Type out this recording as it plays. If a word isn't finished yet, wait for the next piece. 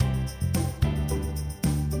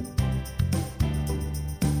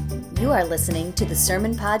You are listening to the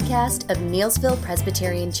Sermon Podcast of Neelsville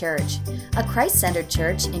Presbyterian Church, a Christ-centered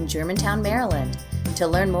church in Germantown, Maryland. To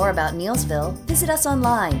learn more about Neelsville, visit us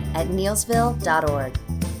online at neelsville.org.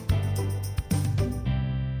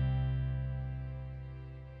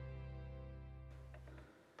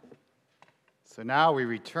 So now we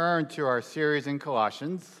return to our series in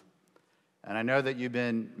Colossians, and I know that you've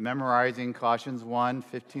been memorizing Colossians 1,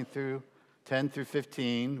 10 through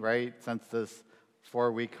 15, right, since this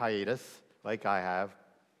 4-week hiatus, like I have.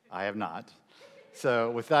 I have not. So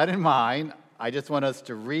with that in mind, I just want us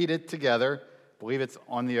to read it together. I believe it's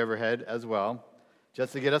on the overhead as well,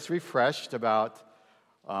 just to get us refreshed about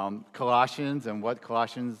Colossians and what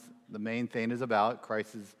Colossians, the main thing is about,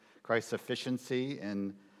 Christ's sufficiency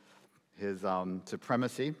and his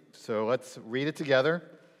supremacy. So let's read it together,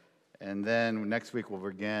 and then next week we'll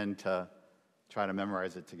begin to try to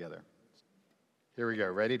memorize it together. Here we go.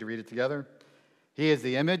 Ready to read it together? He is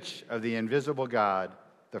the image of the invisible God,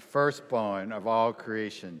 the firstborn of all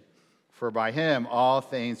creation. For by him all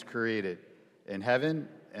things created, in heaven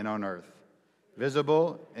and on earth,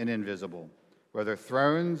 visible and invisible, whether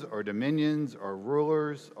thrones or dominions or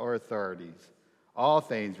rulers or authorities. All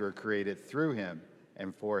things were created through him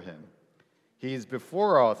and for him. He is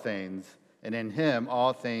before all things, and in him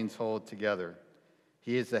all things hold together.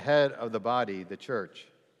 He is the head of the body, the church.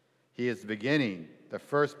 He is the beginning, the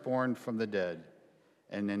firstborn from the dead,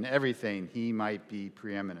 and in everything he might be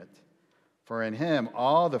preeminent. For in him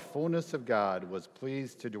all the fullness of God was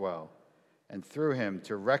pleased to dwell, and through him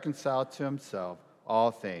to reconcile to himself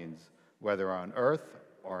all things, whether on earth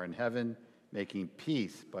or in heaven, making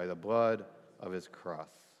peace by the blood of his cross.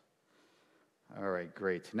 All right,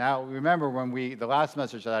 great. Now, remember the last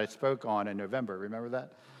message that I spoke on in November, remember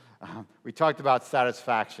that? We talked about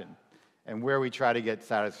satisfaction and where we try to get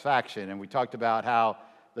satisfaction, and we talked about how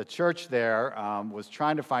the church there was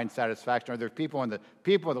trying to find satisfaction, or there's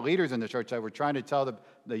the leaders in the church that were trying to tell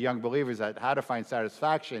the young believers that how to find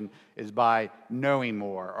satisfaction is by knowing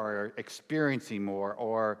more, or experiencing more,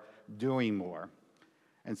 or doing more.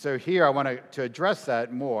 And so here I want to address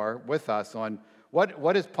that more with us on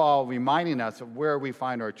what is Paul reminding us of where we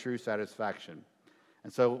find our true satisfaction.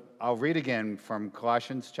 And so I'll read again from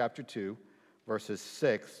Colossians chapter 2, verses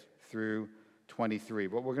 6 through 23.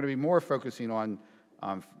 But we're going to be more focusing on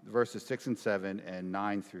verses 6 and 7 and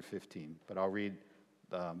 9 through 15. But I'll read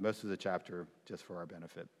most of the chapter just for our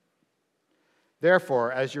benefit.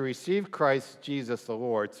 Therefore, as you receive Christ Jesus the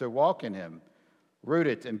Lord, so walk in him,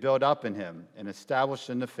 rooted and built up in him, and established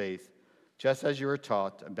in the faith, just as you were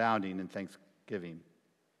taught, abounding in thanksgiving.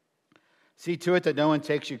 See to it that no one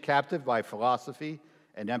takes you captive by philosophy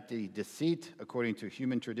and empty deceit, according to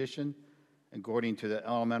human tradition, according to the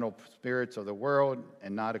elemental spirits of the world,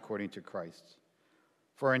 and not according to Christ.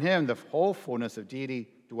 For in him the whole fullness of deity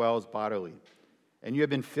dwells bodily, and you have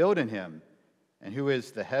been filled in him, and who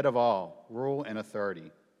is the head of all, rule and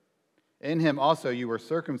authority. In him also you were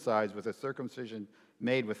circumcised with a circumcision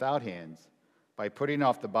made without hands, by putting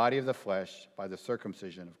off the body of the flesh by the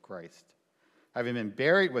circumcision of Christ, having been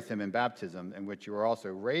buried with him in baptism, in which you were also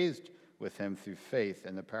raised with him through faith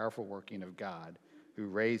in the powerful working of God, who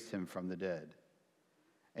raised him from the dead.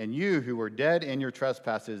 And you who were dead in your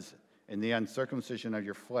trespasses in the uncircumcision of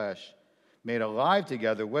your flesh, made alive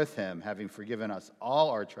together with him, having forgiven us all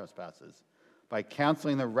our trespasses, by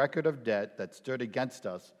canceling the record of debt that stood against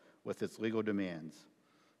us with its legal demands.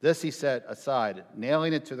 This he set aside,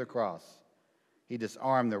 nailing it to the cross. He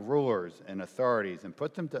disarmed the rulers and authorities and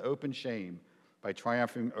put them to open shame by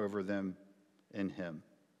triumphing over them in him.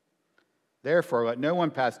 Therefore, let no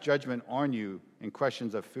one pass judgment on you in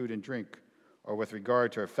questions of food and drink, or with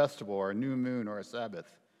regard to a festival or a new moon or a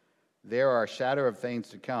Sabbath. They are a shadow of things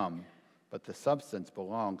to come, but the substance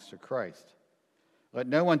belongs to Christ. Let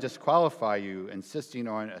no one disqualify you, insisting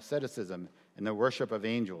on asceticism and the worship of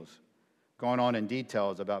angels, going on in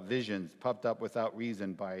details about visions puffed up without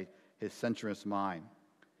reason by his sensuous mind,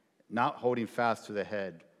 not holding fast to the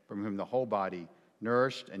head, from whom the whole body,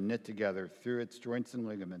 nourished and knit together through its joints and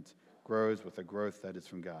ligaments, grows with a growth that is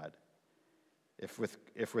from God. If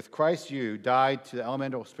with Christ you died to the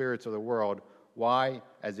elemental spirits of the world, why,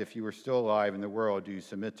 as if you were still alive in the world, do you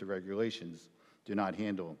submit to regulations? Do not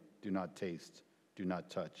handle, do not taste, do not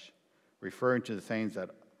touch, referring to the things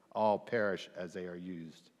that all perish as they are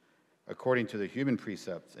used, according to the human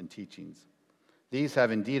precepts and teachings. These have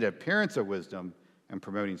indeed appearance of wisdom in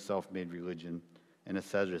promoting self-made religion and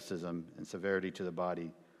asceticism and severity to the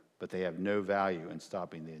body, but they have no value in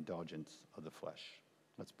stopping the indulgence of the flesh.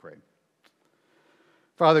 Let's pray.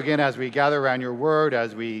 Father, again, as we gather around your word,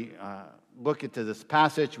 as we look into this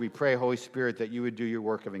passage, we pray, Holy Spirit, that you would do your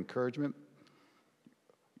work of encouragement,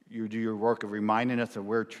 you do your work of reminding us of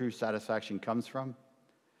where true satisfaction comes from,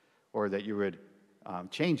 or that you would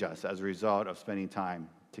change us as a result of spending time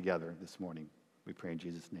together this morning. We pray in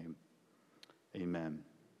Jesus' name. Amen.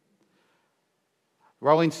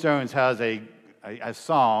 Rolling Stones has a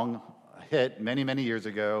song, a hit many, many years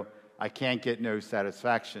ago, I Can't Get No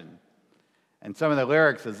Satisfaction. And some of the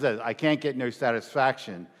lyrics is this: I can't get no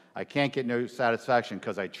satisfaction. I can't get no satisfaction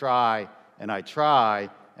because I try, and I try,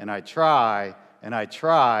 and I try, and I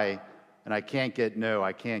try, and I can't get no.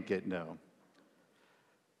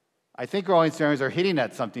 I think Rolling Stones are hitting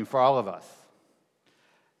at something for all of us.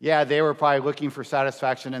 Yeah, they were probably looking for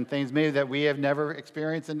satisfaction in things maybe that we have never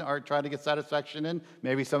experienced and are trying to get satisfaction in.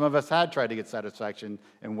 Maybe some of us had tried to get satisfaction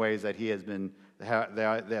in ways that he has been,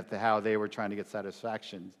 how they were trying to get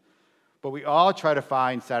satisfaction. But we all try to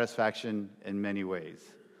find satisfaction in many ways.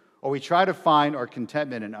 Or we try to find our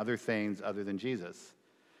contentment in other things other than Jesus.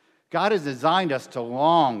 God has designed us to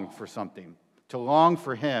long for something, to long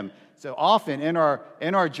for him. So often in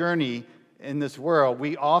our journey in this world,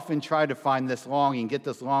 we often try to find this longing, get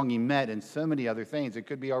this longing met in so many other things. It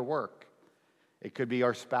could be our work. It could be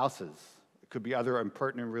our spouses. It could be other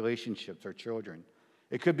impertinent relationships, our children.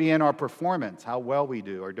 It could be in our performance, how well we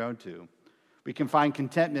do or don't do. We can find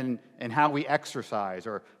contentment in how we exercise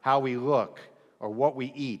or how we look or what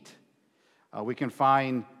we eat. We can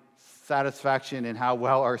find satisfaction in how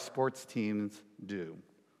well our sports teams do.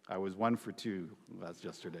 I was 1 for 2 last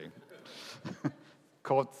yesterday.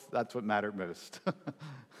 Colts, that's what mattered most.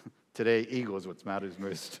 Today, Eagles, what matters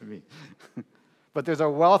most to me. But there's a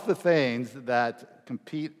wealth of things that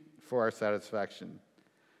compete for our satisfaction.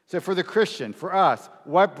 So for the Christian, for us,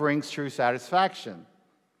 what brings true satisfaction?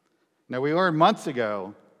 Now, we learned months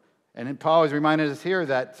ago, and Paul has reminded us here,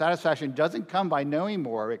 that satisfaction doesn't come by knowing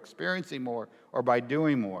more, experiencing more, or by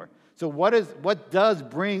doing more. So what does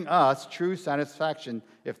bring us true satisfaction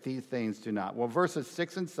if these things do not? Well, verses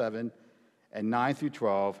 6 and 7 and 9 through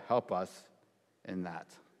 12 help us in that.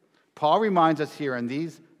 Paul reminds us here in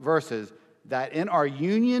these verses that in our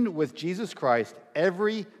union with Jesus Christ,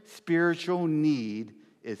 every spiritual need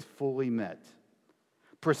is fully met.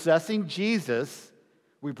 Possessing Jesus,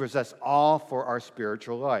 we possess all for our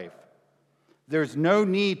spiritual life. There's no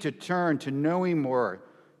need to turn to knowing more,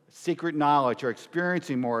 secret knowledge, or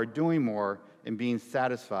experiencing more, or doing more, and being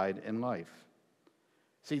satisfied in life.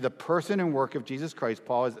 See, the person and work of Jesus Christ,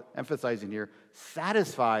 Paul is emphasizing here,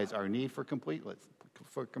 satisfies our need for completeness,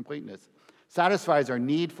 satisfies our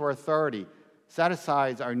need for authority,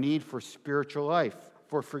 satisfies our need for spiritual life,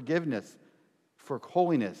 for forgiveness, for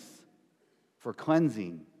holiness, for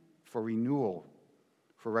cleansing, for renewal,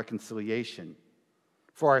 for reconciliation,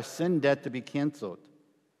 for our sin debt to be canceled,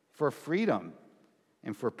 for freedom,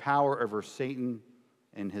 and for power over Satan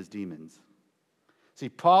and his demons. See,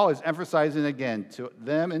 Paul is emphasizing again to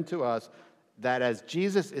them and to us that as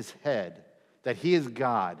Jesus is head, that he is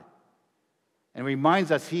God, and reminds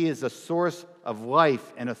us he is the source of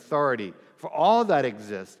life and authority for all that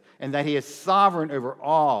exists, and that he is sovereign over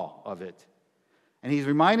all of it. And he's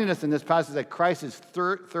reminding us in this passage that Christ is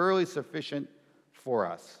thoroughly sufficient for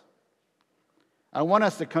us. I want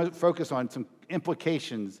us to focus on some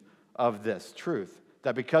implications of this truth.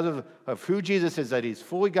 That because of who Jesus is, that he's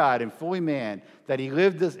fully God and fully man, that he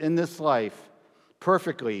lived in this life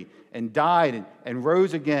perfectly and died and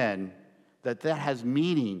rose again, that has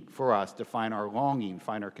meaning for us to find our longing,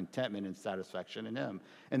 find our contentment and satisfaction in him.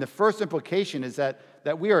 And the first implication is that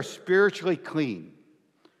we are spiritually clean,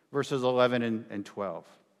 verses 11 and 12.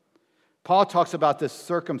 Paul talks about this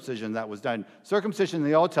circumcision that was done. Circumcision in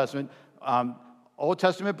the Old Testament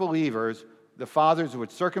believers, the fathers would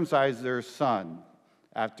circumcise their son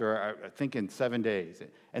after, I think, in 7 days.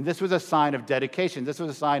 And this was a sign of dedication. This was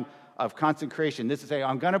a sign of consecration. This is saying,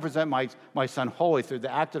 I'm going to present my son holy through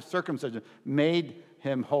the act of circumcision, made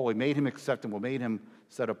him holy, made him acceptable, made him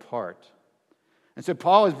set apart. And so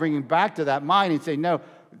Paul is bringing back to that mind and saying, no,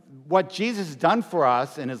 what Jesus has done for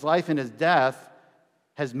us in his life and his death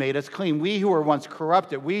has made us clean. We who were once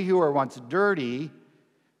corrupted, we who were once dirty,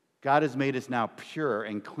 God has made us now pure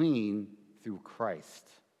and clean through Christ.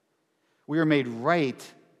 We are made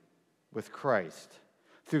right with Christ.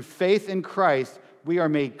 Through faith in Christ, we are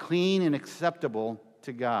made clean and acceptable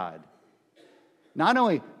to God. Not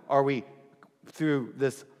only are we, through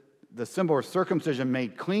the symbol of circumcision,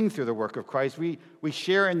 made clean through the work of Christ, we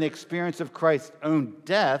share in the experience of Christ's own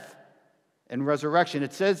death and resurrection.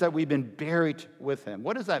 It says that we've been buried with him.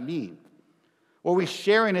 What does that mean? Well, we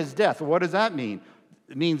share in his death. What does that mean?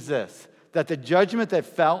 It means this, that the judgment that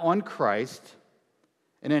fell on Christ,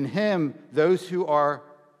 and in him, those who are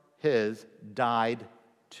his died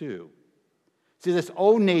too. See, this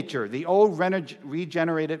old nature, the old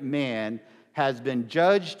regenerated man, has been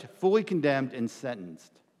judged, fully condemned, and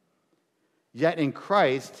sentenced. Yet in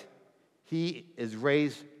Christ, he is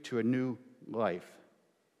raised to a new life.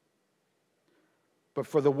 But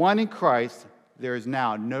for the one in Christ, there is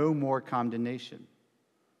now no more condemnation.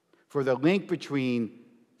 For the link between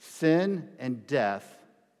sin and death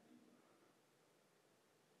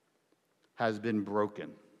has been broken.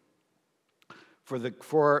 For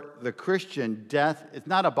the Christian, death is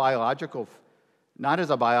not as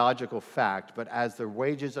a biological fact, but as the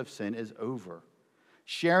wages of sin is over.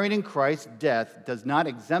 Sharing in Christ's death does not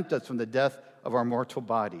exempt us from the death of our mortal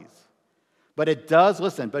bodies. But it does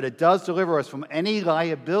deliver us from any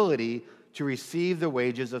liability to receive the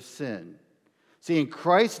wages of sin. See, in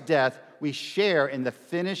Christ's death, we share in the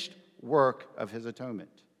finished work of his atonement,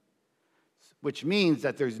 which means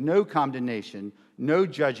that there's no condemnation, no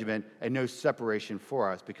judgment, and no separation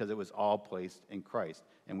for us because it was all placed in Christ,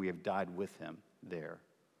 and we have died with him there.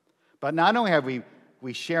 But not only have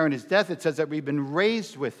we share in his death, it says that we've been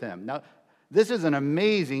raised with him. Now, this is an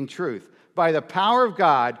amazing truth. By the power of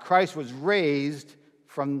God, Christ was raised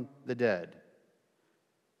from the dead.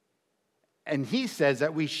 And he says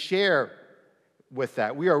that we share with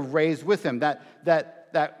that. We are raised with him.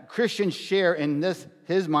 That Christians share in this,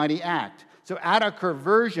 his mighty act. So at our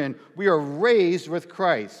conversion, we are raised with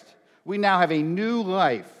Christ. We now have a new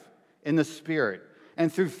life in the Spirit.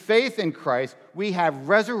 And through faith in Christ, we have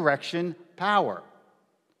resurrection power.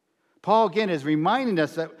 Paul, again, is reminding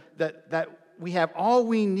us that we have all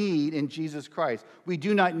we need in Jesus Christ. We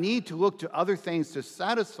do not need to look to other things to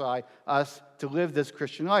satisfy us to live this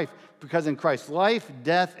Christian life, because in Christ's life,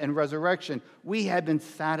 death, and resurrection, we have been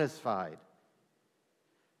satisfied.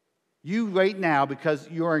 You right now, because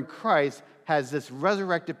you're in Christ, has this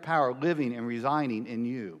resurrected power living and residing in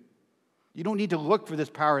you. You don't need to look for this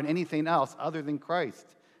power in anything else other than Christ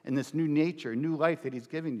and this new nature, new life that he's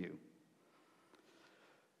given you.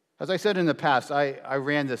 As I said in the past, I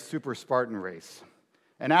ran this super Spartan race.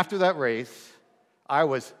 And after that race, I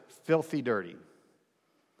was filthy dirty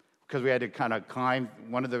because we had to kind of climb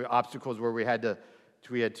one of the obstacles where we had to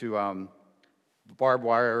barbed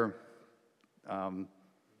wire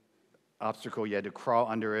obstacle. You had to crawl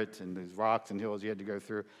under it, and there's rocks and hills you had to go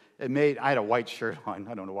through. I had a white shirt on.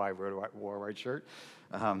 I don't know why I wore a white shirt.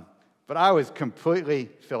 But I was completely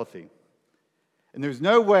filthy. And there's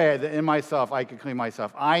no way that in myself I could clean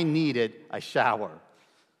myself. I needed a shower,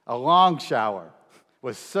 a long shower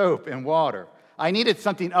with soap and water. I needed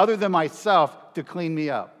something other than myself to clean me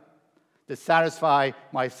up, to satisfy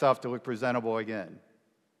myself to look presentable again.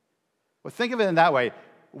 Well, think of it in that way.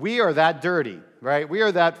 We are that dirty, right? We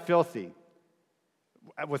are that filthy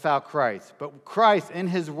without Christ. But Christ, in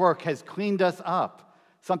his work, has cleaned us up.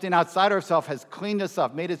 Something outside ourselves has cleaned us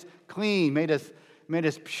up, made us clean, made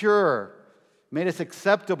us pure, made us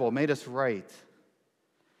acceptable, made us right.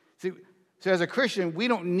 See, so as a Christian, we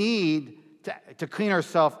don't need to clean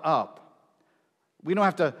ourselves up. We don't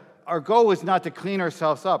have to, our goal is not to clean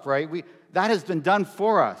ourselves up, right? That has been done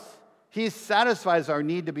for us. He satisfies our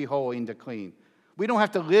need to be holy and to clean. We don't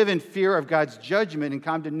have to live in fear of God's judgment and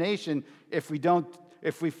condemnation if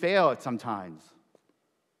we fail at sometimes.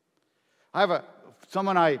 I have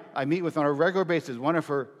someone I meet with on a regular basis. One of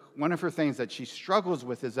her things that she struggles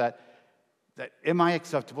with is that am I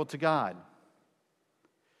acceptable to God?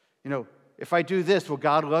 If I do this, will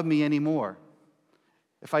God love me anymore?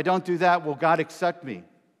 If I don't do that, will God accept me?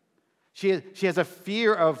 She has a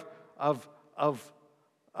fear of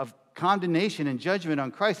condemnation and judgment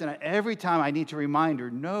on Christ. And every time I need to remind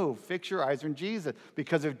her, no, fix your eyes on Jesus.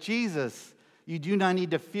 Because of Jesus, you do not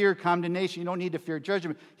need to fear condemnation. You don't need to fear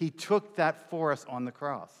judgment. He took that for us on the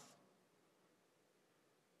cross.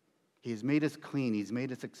 He's made us clean. He's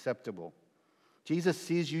made us acceptable. Jesus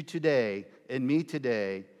sees you today and me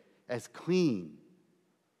today as clean,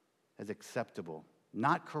 as acceptable,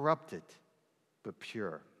 not corrupted, but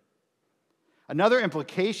pure. Another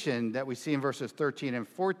implication that we see in verses 13 and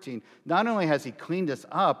 14, not only has he cleaned us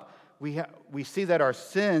up, we see that our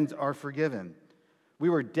sins are forgiven. We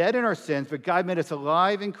were dead in our sins, but God made us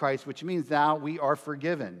alive in Christ, which means now we are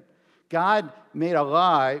forgiven. God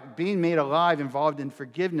being made alive involved in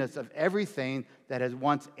forgiveness of everything that has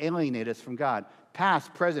once alienated us from God.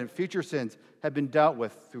 Past, present, future sins have been dealt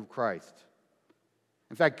with through Christ.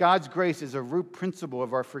 In fact, God's grace is a root principle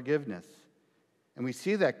of our forgiveness. And we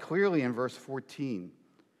see that clearly in verse 14,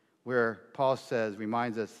 where Paul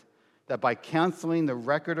reminds us that by canceling the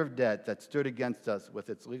record of debt that stood against us with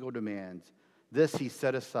its legal demands, this he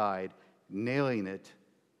set aside, nailing it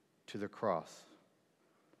to the cross.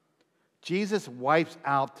 Jesus wipes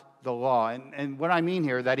out the law. And what I mean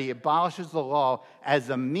here, that he abolishes the law as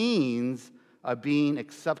a means of being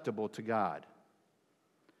acceptable to God.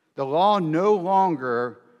 The law no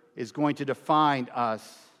longer is going to define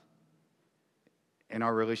us in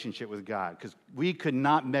our relationship with God, because we could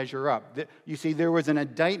not measure up. You see, there was an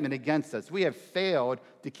indictment against us. We have failed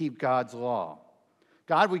to keep God's law.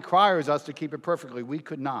 God requires us to keep it perfectly. We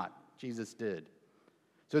could not. Jesus did.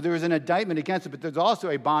 So there was an indictment against it, but there's also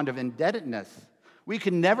a bond of indebtedness. We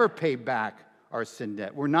can never pay back our sin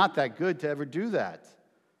debt. We're not that good to ever do that.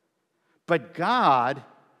 But God,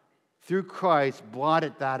 through Christ,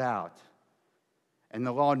 blotted that out. And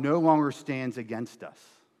the law no longer stands against us.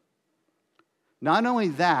 Not only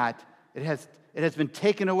that, it has been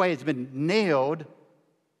taken away. It's been nailed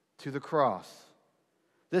to the cross.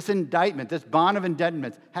 This indictment, this bond of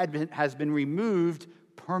indebtedness has been removed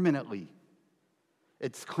permanently.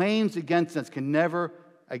 Its claims against us can never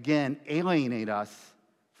again alienate us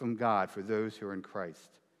from God for those who are in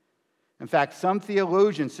Christ. In fact, some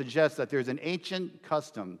theologians suggest that there's an ancient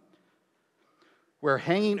custom where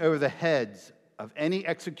hanging over the heads of any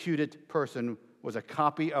executed person was a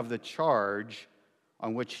copy of the charge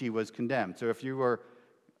on which he was condemned. So if you were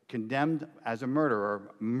condemned as a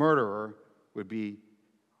murderer would be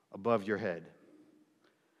above your head.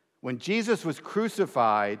 When Jesus was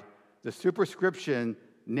crucified, the superscription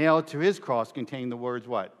nailed to his cross contained the words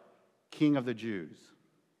what? King of the Jews.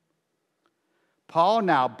 Paul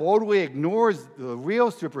now boldly ignores the real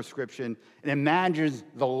superscription and imagines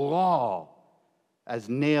the law as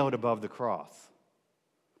nailed above the cross.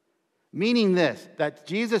 Meaning this, that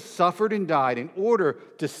Jesus suffered and died in order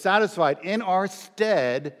to satisfy in our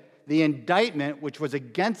stead the indictment which was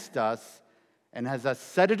against us and has thus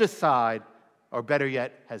set it aside, or better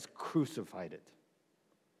yet, has crucified it.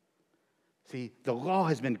 See, the law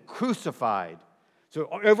has been crucified. So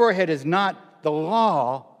over our head is not the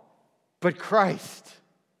law, but Christ.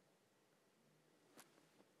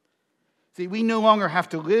 See, we no longer have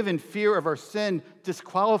to live in fear of our sin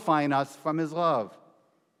disqualifying us from his love.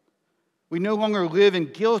 We no longer live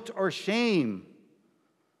in guilt or shame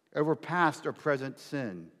over past or present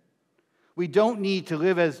sin. We don't need to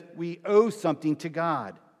live as we owe something to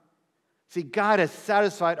God. See, God has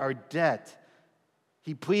satisfied our debt.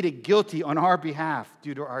 He pleaded guilty on our behalf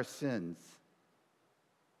due to our sins.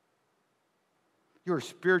 You are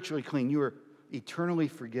spiritually clean. You are eternally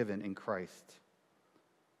forgiven in Christ.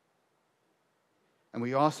 And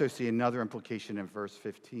we also see another implication in verse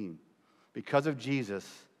 15. Because of Jesus,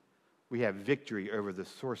 we have victory over the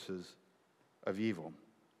sources of evil.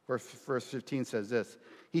 Verse 15 says this: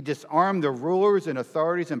 He disarmed the rulers and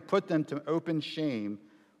authorities and put them to open shame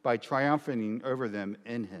by triumphing over them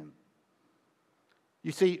in him.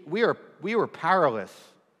 You see, we were powerless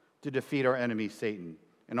to defeat our enemy Satan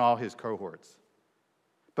and all his cohorts.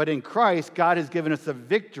 But in Christ, God has given us a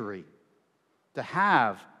victory to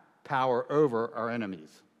have power over our enemies,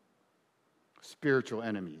 spiritual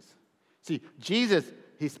enemies. See,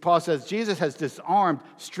 Paul says, Jesus has disarmed,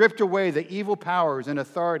 stripped away the evil powers and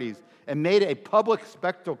authorities, and made a public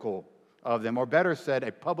spectacle of them, or better said,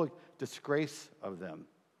 a public disgrace of them.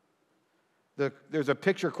 There's a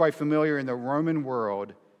picture quite familiar in the Roman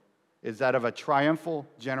world, is that of a triumphal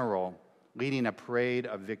general leading a parade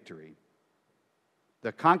of victory.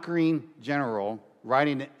 The conquering general,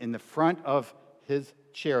 riding in the front of his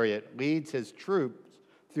chariot, leads his troops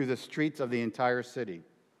through the streets of the entire city.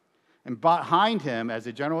 And behind him, as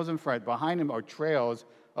the general is in front, behind him are trails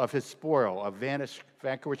of his spoil, of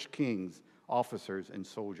vanquished kings, officers, and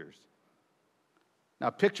soldiers. Now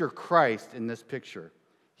picture Christ in this picture.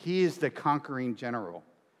 He is the conquering general.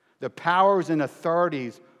 The powers and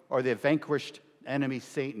authorities are the vanquished enemy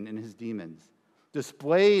Satan and his demons,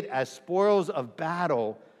 displayed as spoils of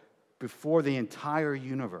battle before the entire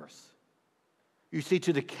universe. You see,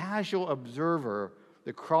 to the casual observer,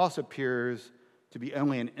 the cross appears to be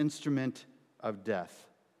only an instrument of death,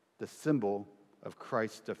 the symbol of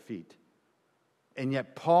Christ's defeat. And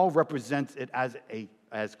yet Paul represents it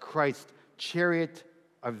as Christ's chariot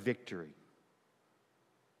of victory.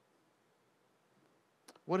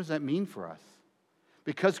 What does that mean for us?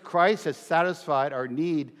 Because Christ has satisfied our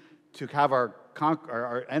need to have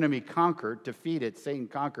our enemy conquered, defeated, Satan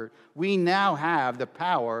conquered, we now have the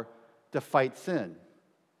power to fight sin.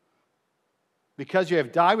 Because you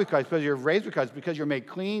have died with Christ, because you're raised with Christ, because you're made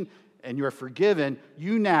clean and you're forgiven,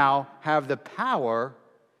 you now have the power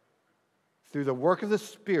through the work of the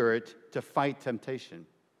Spirit to fight temptation.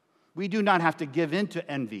 We do not have to give in to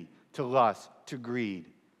envy, to lust, to greed.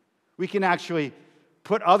 We can actually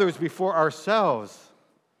put others before ourselves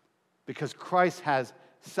because Christ has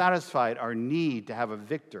satisfied our need to have a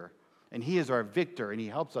victor. And he is our victor, and he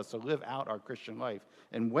helps us to live out our Christian life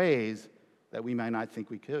in ways that we might not think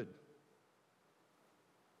we could.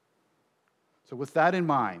 So with that in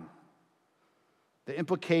mind, the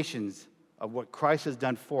implications of what Christ has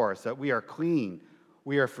done for us, that we are clean,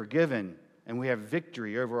 we are forgiven, and we have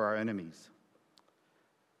victory over our enemies.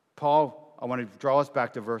 Paul, I want to draw us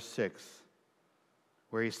back to verse 6,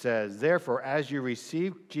 where he says, "Therefore, as you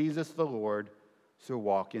receive Jesus the Lord, so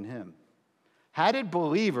walk in him." How did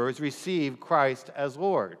believers receive Christ as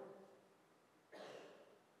Lord?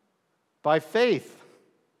 By faith.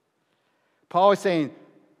 Paul is saying,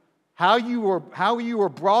 how you were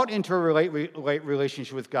brought into a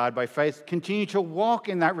relationship with God by faith, continue to walk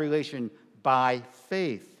in that relation by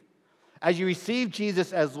faith. As you receive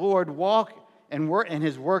Jesus as Lord, walk and work in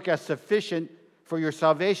his work as sufficient for your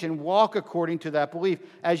salvation, walk according to that belief.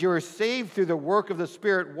 As you are saved through the work of the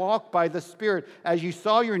Spirit, walk by the Spirit. As you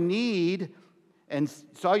saw your need and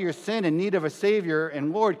saw your sin in need of a Savior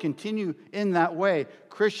and Lord, continue in that way.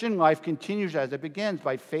 Christian life continues as it begins,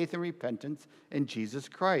 by faith and repentance in Jesus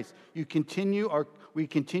Christ. We continue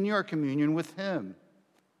our communion with him.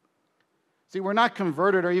 See, we're not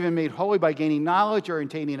converted or even made holy by gaining knowledge or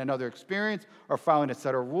attaining another experience or following a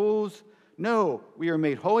set of rules. No, we are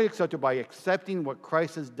made holy accepted by accepting what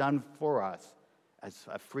Christ has done for us as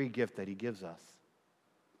a free gift that he gives us.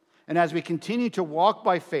 And as we continue to walk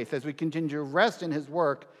by faith, as we continue to rest in his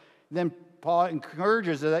work, then Paul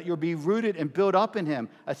encourages that you'll be rooted and built up in him,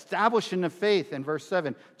 established in the faith, in verse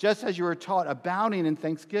 7, just as you were taught, abounding in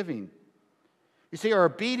thanksgiving. You see, our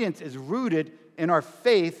obedience is rooted in our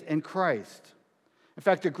faith in Christ. In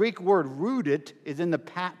fact, the Greek word rooted is in the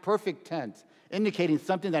perfect tense, indicating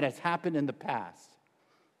something that has happened in the past,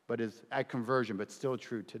 but is at conversion, but still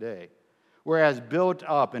true today. Whereas built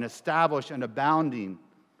up and established and abounding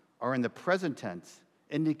are in the present tense,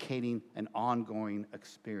 indicating an ongoing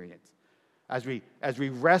experience. As we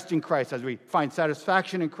rest in Christ, as we find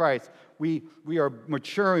satisfaction in Christ, we are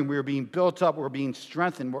maturing, we are being built up, we're being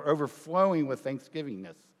strengthened, we're overflowing with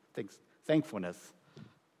thankfulness.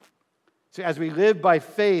 So as we live by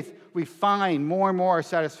faith, we find more and more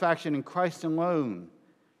satisfaction in Christ alone,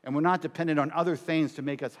 and we're not dependent on other things to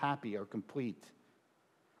make us happy or complete.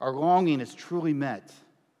 Our longing is truly met.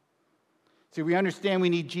 See, we understand we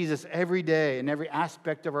need Jesus every day in every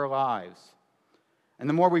aspect of our lives. And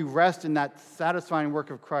the more we rest in that satisfying work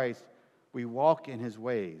of Christ, we walk in his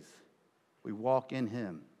ways. We walk in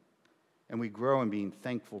him. And we grow in being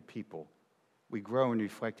thankful people. We grow in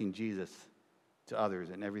reflecting Jesus to others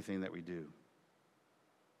in everything that we do.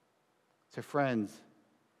 So friends,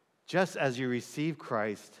 just as you receive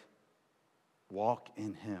Christ, walk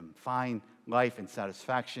in him. Find life and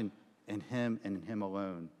satisfaction in him and in him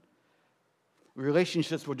alone.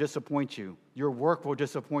 Relationships will disappoint you. Your work will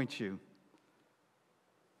disappoint you.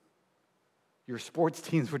 Your sports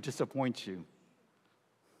teams will disappoint you.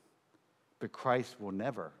 But Christ will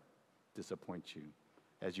never disappoint you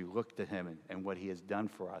as you look to him and what he has done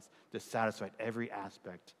for us to satisfy every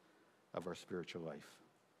aspect of our spiritual life.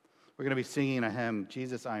 We're going to be singing a hymn,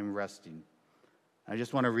 Jesus, I Am Resting. I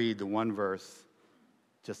just want to read the one verse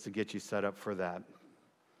just to get you set up for that.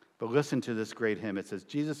 But listen to this great hymn. It says,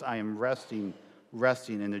 Jesus, I am resting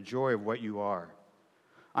in the joy of what you are.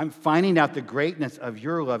 I'm finding out the greatness of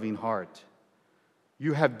your loving heart.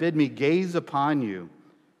 You have bid me gaze upon you,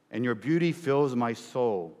 and your beauty fills my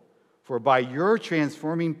soul. For by your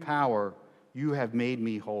transforming power, you have made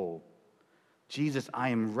me whole. Jesus, I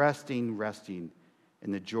am resting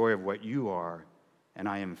in the joy of what you are, and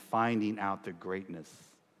I am finding out the greatness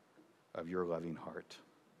of your loving heart.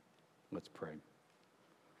 Let's pray.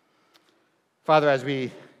 Father, as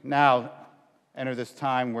we now enter this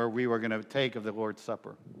time where we were going to take of the Lord's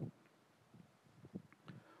Supper,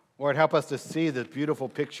 Lord, help us to see this beautiful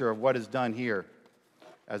picture of what is done here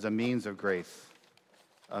as a means of grace,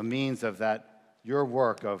 a means of that your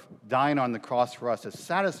work of dying on the cross for us has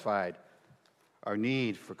satisfied our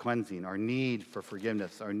need for cleansing, our need for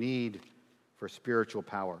forgiveness, our need for spiritual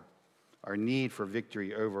power, our need for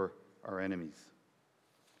victory over our enemies.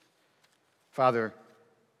 Father,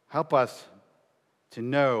 help us to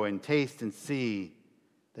know and taste and see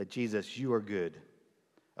that, Jesus, you are good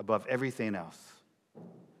above everything else.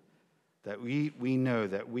 That we know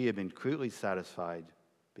that we have been completely satisfied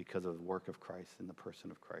because of the work of Christ and the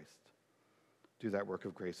person of Christ. Do that work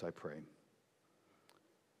of grace, I pray.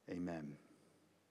 Amen.